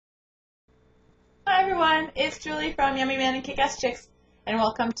Hi everyone, it's Julie from Yummy Man and Kick-Ass Chicks, and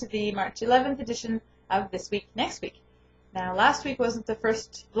welcome to the March 11th edition of This Week, Next Week. Now, last week wasn't the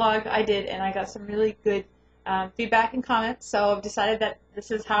first vlog I did, and I got some really good feedback and comments, so I've decided that this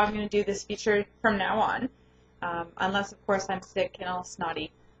is how I'm going to do this feature from now on, unless, of course, I'm sick and all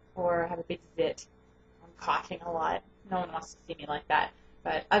snotty, or have a big zit. I'm coughing a lot. No one wants to see me like that.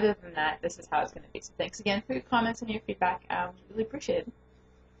 But other than that, this is how it's going to be. So thanks again for your comments and your feedback. Really appreciate it.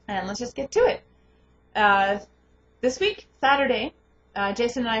 And let's just get to it. This week, Saturday,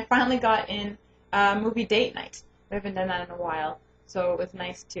 Jason and I finally got in movie date night. We haven't done that in a while, so it was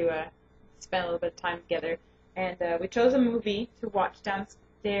nice to spend a little bit of time together. And we chose a movie to watch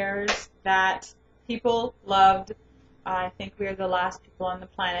downstairs that people loved. I think we are the last people on the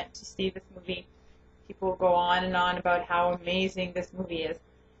planet to see this movie. People go on and on about how amazing this movie is.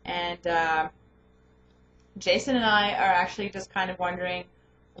 And Jason and I are actually just kind of wondering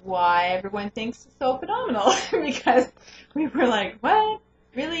why everyone thinks it's so phenomenal because we were like, what?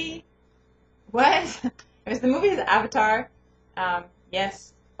 Really? What? It was the movie's Avatar.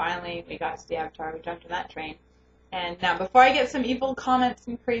 Yes, finally we got to see Avatar. We jumped on that train. And now, before I get some evil comments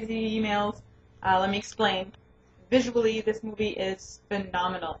and crazy emails, let me explain. Visually, this movie is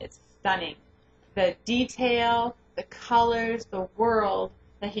phenomenal. It's stunning. The detail, the colors, the world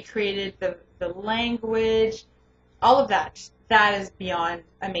that he created, the language, all of that. That is beyond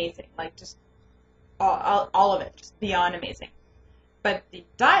amazing. Like, just all of it, just beyond amazing. But the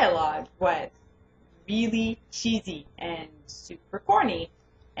dialogue was really cheesy and super corny.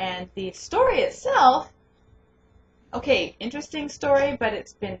 And the story itself, okay, interesting story, but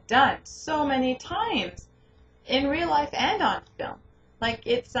it's been done so many times in real life and on film. Like,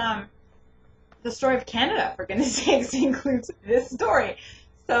 it's the story of Canada, for goodness sakes, includes this story.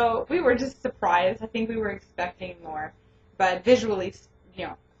 So we were just surprised. I think we were expecting more. But visually,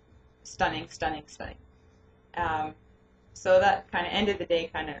 stunning, stunning, stunning. So that kind of ended the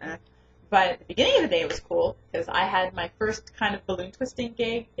day kind of. But at the beginning of the day was cool because I had my first kind of balloon twisting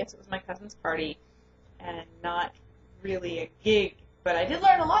gig. Yes, it was my cousin's party, and not really a gig, but I did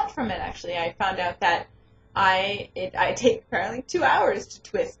learn a lot from it. Actually, I found out that I take apparently 2 hours to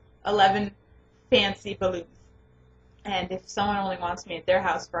twist 11 fancy balloons, and if someone only wants me at their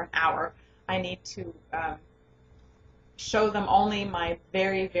house for an hour, I need to show them only my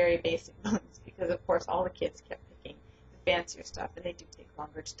very, very basic balloons because, of course, all the kids kept picking the fancier stuff, and they do take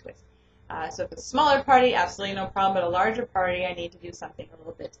longer to twist. So if it's a smaller party, absolutely no problem, but a larger party, I need to do something a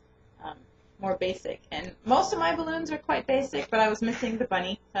little bit more basic. And most of my balloons are quite basic, but I was missing the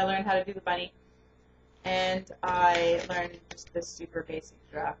bunny. I learned how to do the bunny, and I learned just the super basic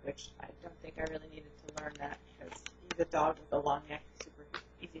giraffe, which I don't think I really needed to learn that because he's a dog with a long neck, super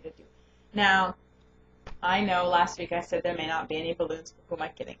easy to do. Now, I know last week I said there may not be any balloons, but who am I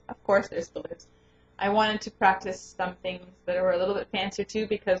kidding? Of course there's balloons. I wanted to practice some things that were a little bit fancier too,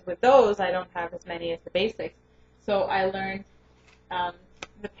 because with those I don't have as many as the basics. So I learned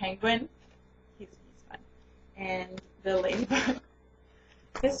the penguin, he's fun, and the ladybug.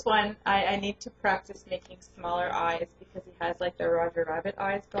 This one I need to practice making smaller eyes because he has like the Roger Rabbit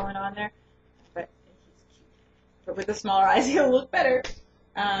eyes going on there, but he's cute. But with the smaller eyes he'll look better.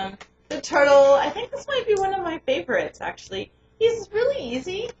 The turtle, I think this might be one of my favorites actually. He's really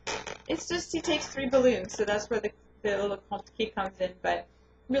easy. It's just he takes 3 balloons, so that's where the little complique comes in, but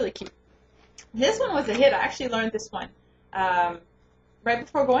really cute. This one was a hit. I actually learned this one right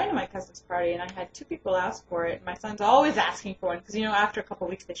before going to my cousin's party, and I had 2 people ask for it. My son's always asking for one because, after a couple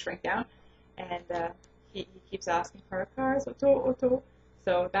of weeks they shrink down, and he keeps asking for a cars, auto.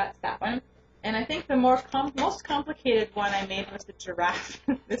 So that's that one. And I think the most complicated one I made was the giraffe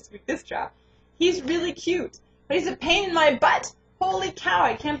this giraffe. He's really cute, but he's a pain in my butt. Holy cow,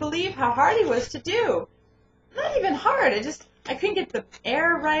 I can't believe how hard he was to do. Not even hard, I couldn't get the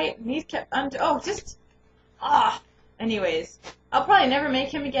air right, and he kept Anyways, I'll probably never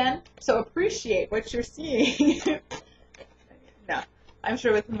make him again, so appreciate what you're seeing. No, I'm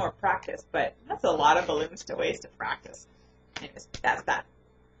sure with more practice, but that's a lot of balloons to waste to practice. Anyways, that's that.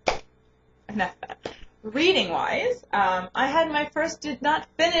 Enough of that. Reading-wise, I had my first did not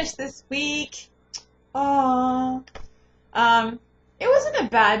finish this week. Aww. It wasn't a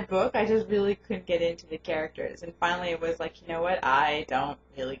bad book. I just really couldn't get into the characters. And finally it was like, you know what? I don't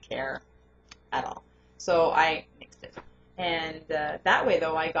really care at all. So I nixed it. And that way,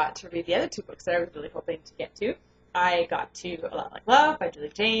 though, I got to read the other 2 books that I was really hoping to get to. I got to A Lot Like Love by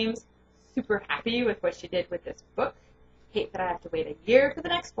Julie James. Super happy with what she did with this book. Hate that I have to wait a year for the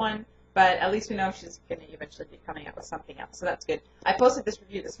next one. But at least we know she's going to eventually be coming out with something else. So that's good. I posted this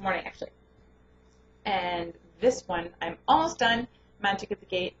review this morning, actually. And this one, I'm almost done. Magic at the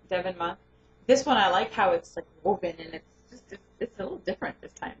Gate, Devin Monk. This one I like how it's like woven, and it's a little different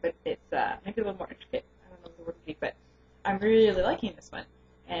this time, but it's maybe a little more intricate. I don't know what the word would be, but I'm really liking this one.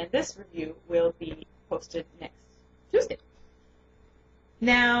 And this review will be posted next Tuesday.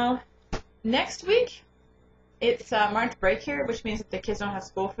 Now, next week, it's March break here, which means that the kids don't have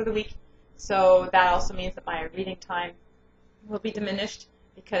school for the week. So that also means that my reading time will be diminished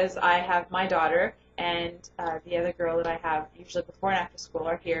because I have my daughter and the other girl that I have usually before and after school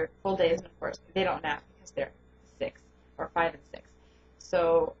are here full days, and of course they don't nap because they're 6 or 5 and 6.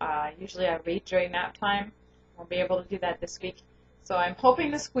 So usually I read during nap time. Won't be able to do that this week. So I'm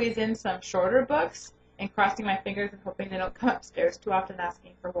hoping to squeeze in some shorter books and crossing my fingers and hoping they don't come upstairs too often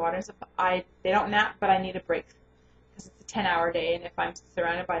asking for water. So they don't nap, but I need a break because it's a 10-hour day, and if I'm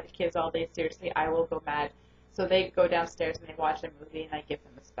surrounded by the kids all day, seriously, I will go mad. So they go downstairs and they watch a movie, and I give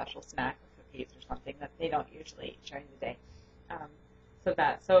them a special snack or cookies or something that they don't usually eat during the day.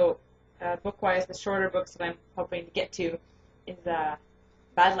 Book-wise, the shorter books that I'm hoping to get to is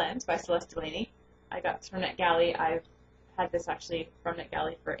Badlands by Celeste Delaney. I got this from NetGalley. I've had this actually from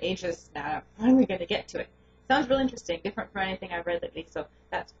NetGalley for ages now. I'm finally going to get to it. Sounds really interesting, different from anything I've read lately, so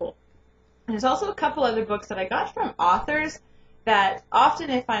that's cool. And there's also a couple other books that I got from authors that often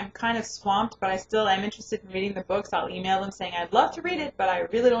if I'm kind of swamped but I still am interested in reading the books, I'll email them saying I'd love to read it, but I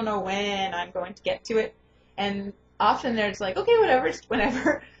really don't know when I'm going to get to it. And often they're just like, okay, whatever, just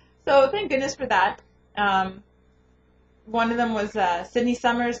whenever. So thank goodness for that. One of them was Sydney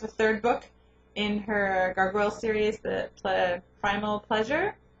Summers, the third book in her Gargoyle series, the Primal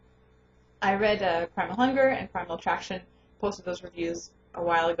Pleasure. I read Primal Hunger and Primal Attraction, posted those reviews a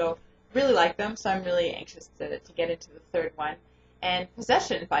while ago. Really like them, so I'm really anxious to get into the third one. And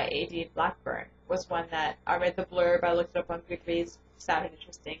Possession by A.D. Blackburn was one that I read the blurb, I looked it up on Goodreads, sounded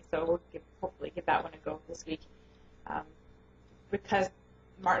interesting, so we'll hopefully give that one a go this week. Because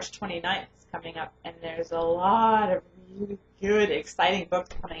March 29th is coming up, and there's a lot of really good, exciting books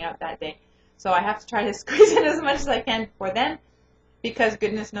coming out that day. So I have to try to squeeze in as much as I can before then, because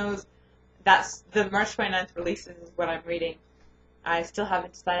goodness knows that's the March 29th releases is what I'm reading. I still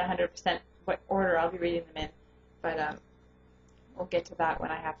haven't decided 100% what order I'll be reading them in, but we'll get to that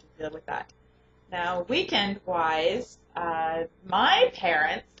when I have to deal with that. Now, weekend-wise, my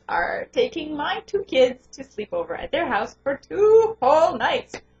parents are taking my 2 kids to sleep over at their house for 2 whole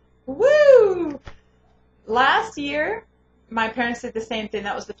nights. Woo! Last year, my parents did the same thing.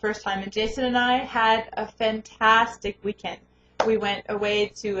 That was the first time, and Jason and I had a fantastic weekend. We went away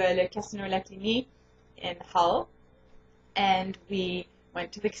to Le Casino Latini in Hull, and we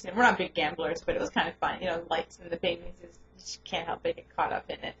went to the casino. We're not big gamblers, but it was kind of fun. You know, lights and the things, you just can't help but get caught up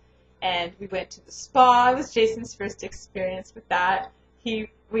in it. And we went to the spa. It was Jason's first experience with that.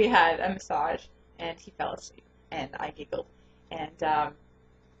 We had a massage, and he fell asleep, and I giggled. And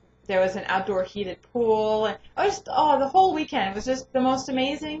there was an outdoor heated pool. And the whole weekend was just the most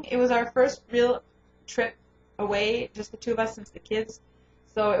amazing. It was our first real trip away, just the 2 of us since the kids.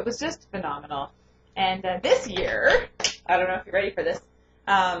 So it was just phenomenal. And this year, I don't know if you're ready for this,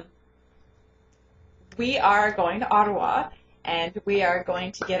 we are going to Ottawa, and we are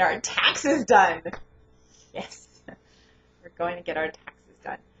going to get our taxes done. Yes, we're going to get our taxes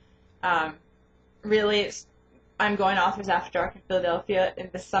done. Really, I'm going to Authors After Dark in Philadelphia in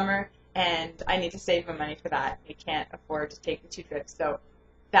the summer, and I need to save my money for that. We can't afford to take the 2 trips, so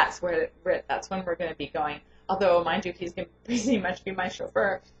that's when we're going to be going. Although, mind you, he's going to pretty much be my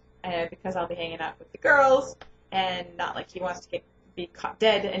chauffeur, because I'll be hanging out with the girls, and not like he wants to be caught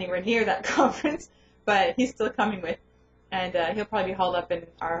dead anywhere near that conference, but he's still coming with, and he'll probably be hauled up in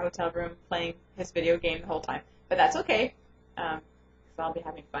our hotel room playing his video game the whole time, but that's okay, because I'll be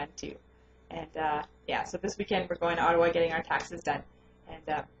having fun too. And so this weekend we're going to Ottawa getting our taxes done, and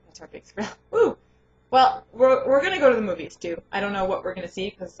that's our big thrill. Woo! Well, we're going to go to the movies too. I don't know what we're going to see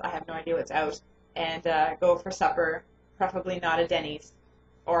because I have no idea what's out, and go for supper, preferably not a Denny's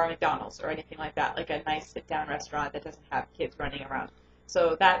or a McDonald's or anything like that, like a nice sit-down restaurant that doesn't have kids running around.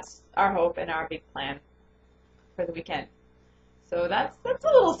 So that's our hope and our big plan for the weekend. So that's a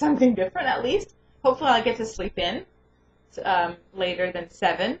little something different at least. Hopefully I'll get to sleep in later than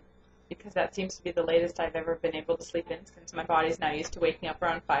 7, because that seems to be the latest I've ever been able to sleep in, since my body's now used to waking up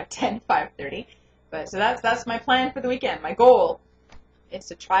around 5:10, 5:30. But so that's my plan for the weekend. My goal is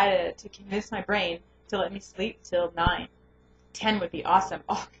to try to convince my brain to let me sleep till 9. 10 would be awesome.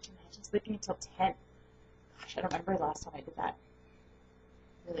 Oh, could you imagine sleeping until 10? Gosh, I don't remember the last time I did that.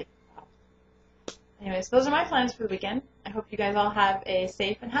 Really, wow. Anyways, those are my plans for the weekend. I hope you guys all have a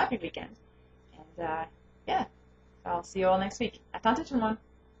safe and happy weekend. And, I'll see you all next week. À tantôt tout le monde.